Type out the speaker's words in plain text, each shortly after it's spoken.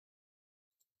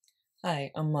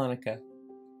Hi, I'm Monica.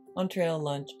 On-trail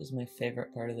lunch is my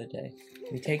favorite part of the day.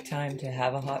 We take time to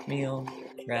have a hot meal,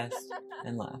 rest,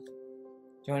 and laugh.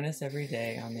 Join us every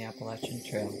day on the Appalachian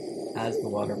Trail as the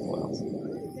water boils.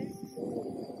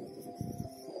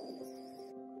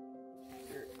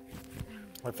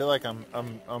 I feel like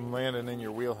I'm landing in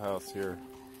your wheelhouse here.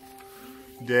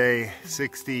 Day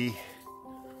 60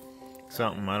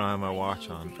 something. I don't have my watch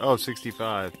on. Oh,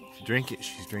 65.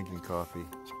 She's drinking coffee.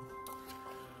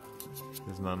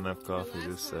 There's not enough coffee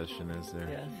this session, is there?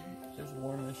 Yeah, just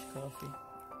warmish coffee.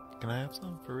 Can I have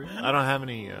some for real? I don't have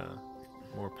any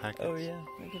more packets. Oh yeah,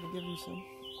 I gotta give you some.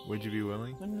 Would you be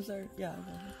willing? When was our... Yeah,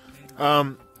 I got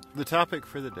it. The topic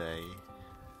for the day,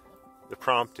 the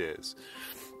prompt is,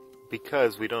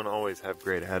 because we don't always have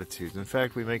great attitudes. In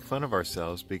fact, we make fun of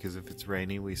ourselves because if it's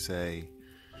rainy, we say,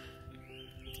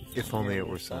 if only it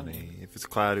were sunny. If it's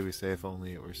cloudy, we say, if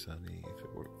only it were sunny.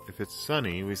 If it's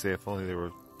sunny, we say, if only there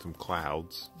were some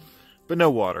clouds, but no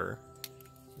water.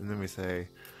 And then we say,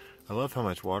 I love how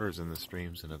much water is in the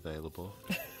streams and available.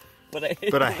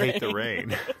 But I hate the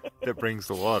rain that brings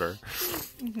the water.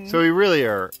 Mm-hmm. So we really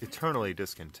are eternally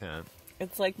discontent.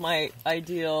 It's like my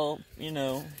ideal,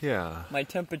 yeah. My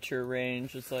temperature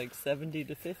range is like 70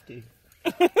 to 50.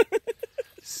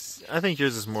 I think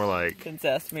yours is more like... Since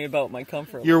asked me about my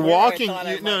comfort. You're walking...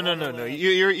 No.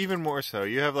 You're even more so.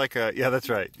 You have like a... Yeah, that's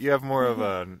right. You have more of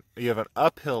you have an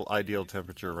uphill ideal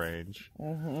temperature range.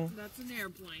 Mm-hmm. That's an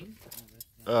airplane.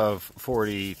 Of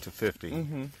 40 to 50.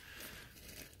 Mm-hmm.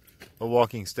 A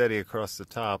walking steady across the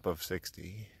top of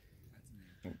 60.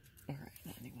 All right,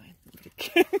 anyway.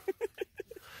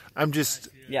 I'm just...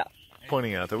 Yeah.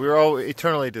 Pointing out that we were all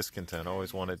eternally discontent,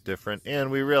 always wanted different,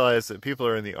 and we realized that people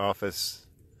are in the office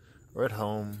or at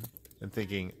home and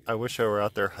thinking, I wish I were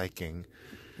out there hiking,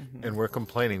 and we're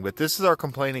complaining. But this is our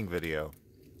complaining video.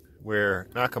 We're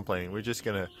not complaining. We're just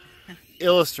going to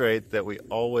illustrate that we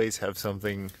always have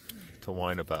something to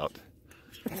whine about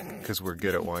because we're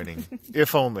good at whining.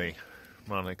 If only,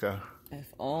 Monica.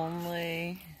 If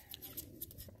only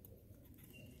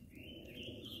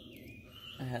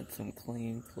I had some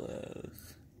clean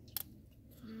clothes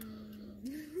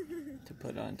to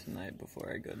put on tonight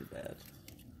before I go to bed.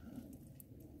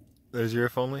 There's your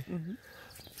if only? Mm-hmm.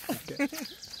 Okay.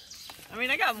 I mean,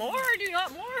 I got more. Do you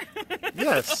want more?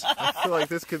 Yes. I feel like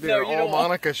this could be an all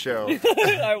Monica show.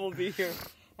 I will be here.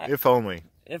 If only.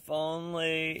 If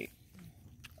only.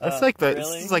 That's like really?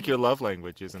 This is like your love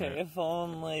language, isn't it? If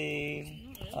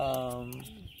only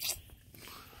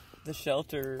the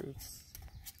shelters.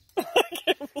 I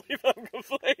can't believe I'm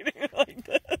complaining like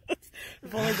this.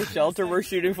 If only the shelter we're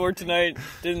shooting for tonight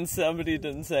somebody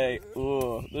didn't say,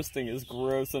 "Ooh, this thing is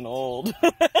gross and old."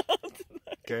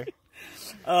 Okay.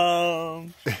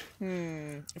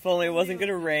 If only it wasn't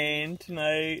gonna rain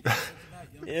tonight.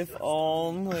 If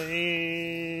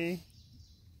only.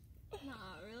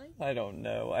 I don't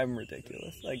know. I'm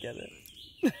ridiculous. I get it.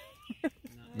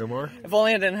 No more? If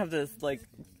only I didn't have this, like,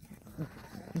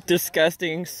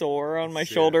 disgusting sore on my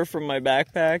shoulder from my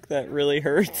backpack that really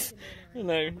hurts. And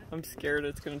I'm scared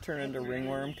it's going to turn into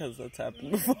ringworm because that's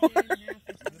happened before.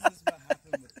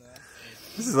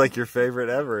 This is like your favorite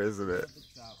ever, isn't it?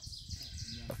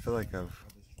 I feel like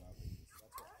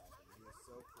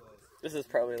This is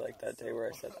probably like that day where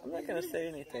I said, I'm not going to say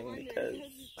anything because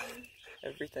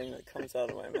everything that comes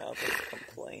out of my mouth is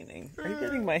complaining. Are you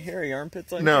getting my hairy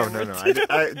armpits on camera? No.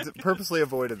 I purposely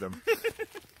avoided them.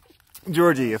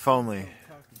 Georgie, if only.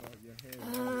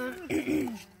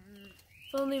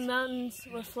 If only mountains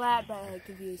were flat, but I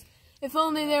confused. If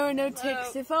only there were no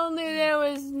ticks. If only there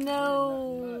was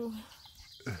no...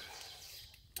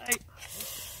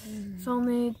 If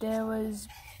only there was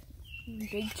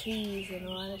big trees and a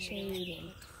lot of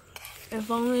shade. And if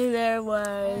only there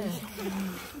was...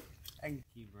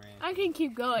 I can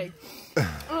keep going.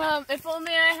 If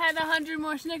only I had 100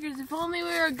 more Snickers. If only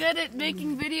we were good at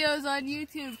making videos on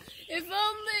YouTube. If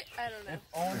only... I don't know. If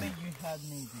only you had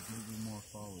me to give you more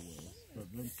followers. But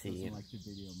Vince doesn't like the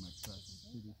video much.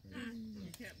 You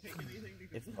can't pick anything.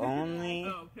 If only...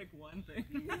 Oh, pick one thing.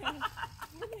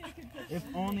 If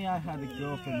only I had a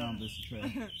girlfriend on this trip,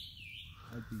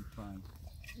 I'd be fine.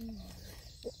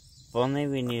 If only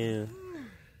we knew,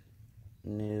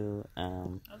 no,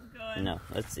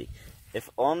 let's see. If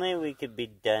only we could be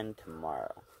done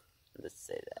tomorrow. Let's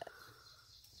say that.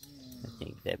 I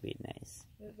think that'd be nice.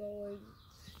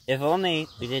 If only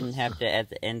we didn't have to, at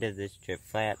the end of this trip,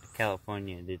 fly out to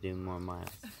California to do more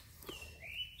miles.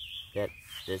 That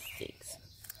stinks.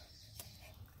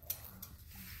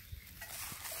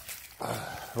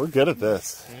 We're good at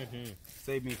this. Mm-hmm.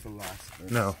 Save me for last.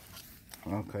 No.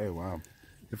 Okay, wow.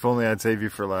 If only I'd save you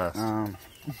for last.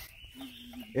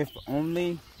 If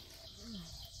only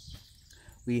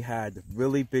we had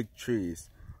really big trees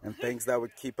and things that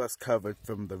would keep us covered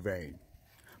from the rain.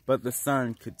 But the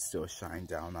sun could still shine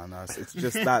down on us. It's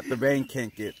just that the rain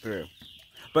can't get through.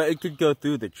 But it could go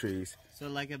through the trees. So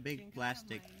like a big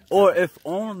plastic. Or if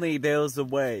only there was a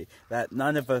way that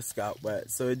none of us got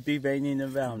wet. So it'd be raining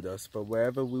around us, but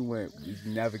wherever we went, we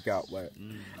never got wet.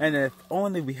 And if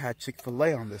only we had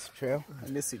Chick-fil-A on this trail. I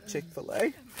miss you,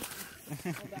 Chick-fil-A.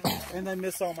 And I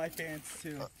miss all my fans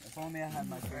too. If only I had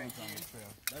my fans on the trail.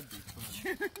 That'd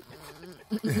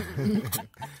be fun.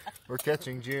 We're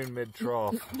catching June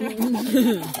mid-trough.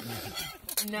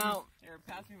 No. Here,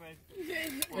 pass me my...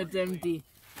 It's empty.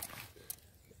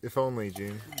 If only,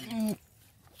 June.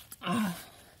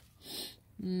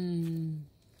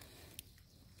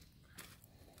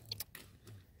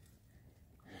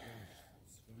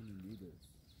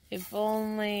 If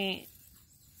only...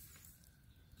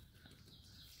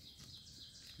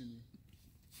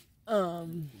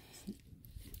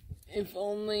 If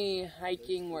only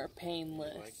hiking were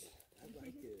painless.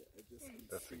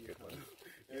 That's a good one.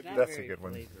 That's a good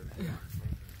one.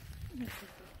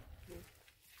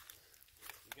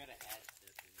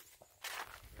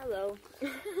 Hello.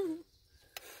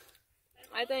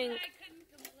 I think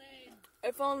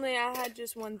if only I had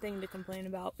just one thing to complain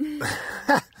about.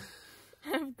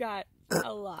 I've got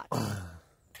a lot.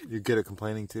 You good at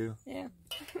complaining too? Yeah.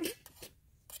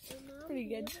 Pretty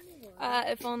good.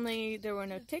 If only there were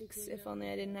no ticks, if only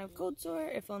I didn't have cold sore,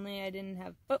 if only I didn't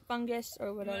have foot fungus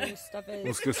or whatever this stuff is.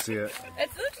 Let's go see it. It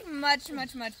looks much,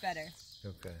 much, much better.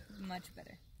 Okay. Much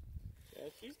better. Yeah,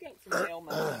 she's got some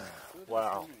ailments.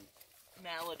 Wow.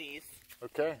 Maladies.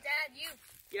 Okay. Dad, you.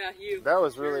 Yeah, you. That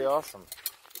was really awesome.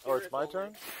 Oh, it's my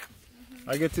turn?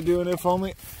 I get to do an if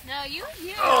only. No, you.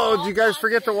 Oh, did you guys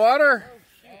forget the water?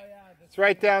 It's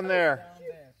right down there.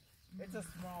 It's a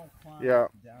small climb Yeah.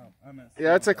 down.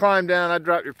 Yeah, it's a climb down. I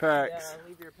dropped your packs. Yeah,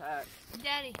 leave your pack.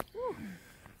 Daddy.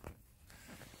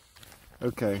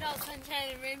 Okay. Is it all sunshine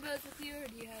and rainbows with you, or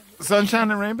do you have... Sunshine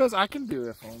and rainbows? I can do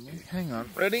if only. Hang on.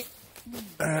 Ready?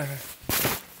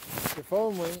 If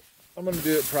only. I'm going to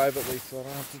do it privately so I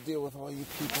don't have to deal with all you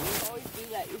people. You always do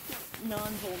that. You're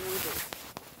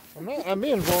non-vulnerable. I'm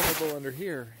being vulnerable under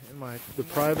here in the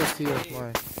privacy of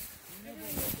my...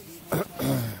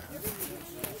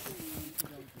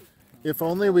 If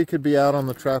only we could be out on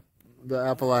the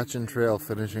Appalachian Trail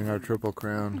finishing our Triple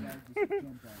Crown.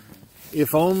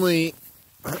 If only...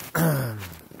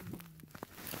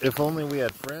 if only we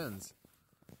had friends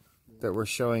that were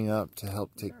showing up to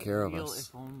help take care of us.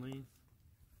 If only.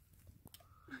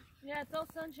 Yeah, it's all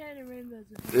sunshine and rainbows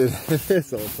with you. It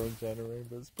is all sunshine and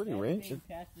rainbows. It's pretty rainy. If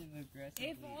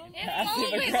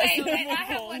only, wait, I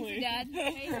have one for Dad.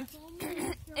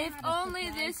 If only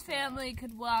this family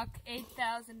could walk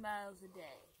 8,000 miles a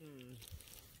day.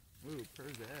 Ooh, per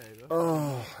day.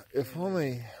 Oh, if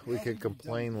only we could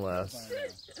complain less.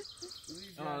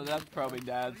 Oh, that's probably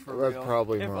Dad's for That's real.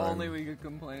 probably If mine. only we could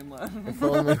complain less. If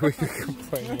only we could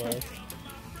complain less.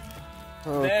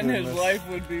 Oh, Then his goodness. life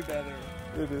would be better.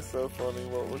 It is so funny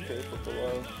what we're capable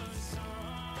of.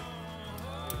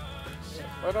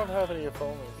 I don't have any if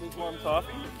only. Need warm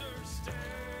coffee?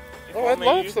 If Oh, I'd only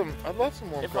love you- some. I'd love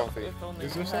some warm if coffee. If only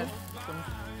Is we there had some? some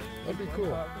That'd be warm cool.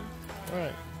 coffee. All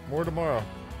right, more tomorrow.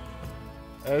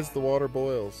 As the water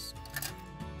boils.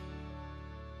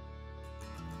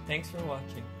 Thanks for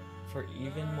watching. For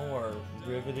even more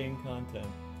riveting content,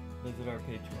 visit our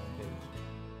Patreon page.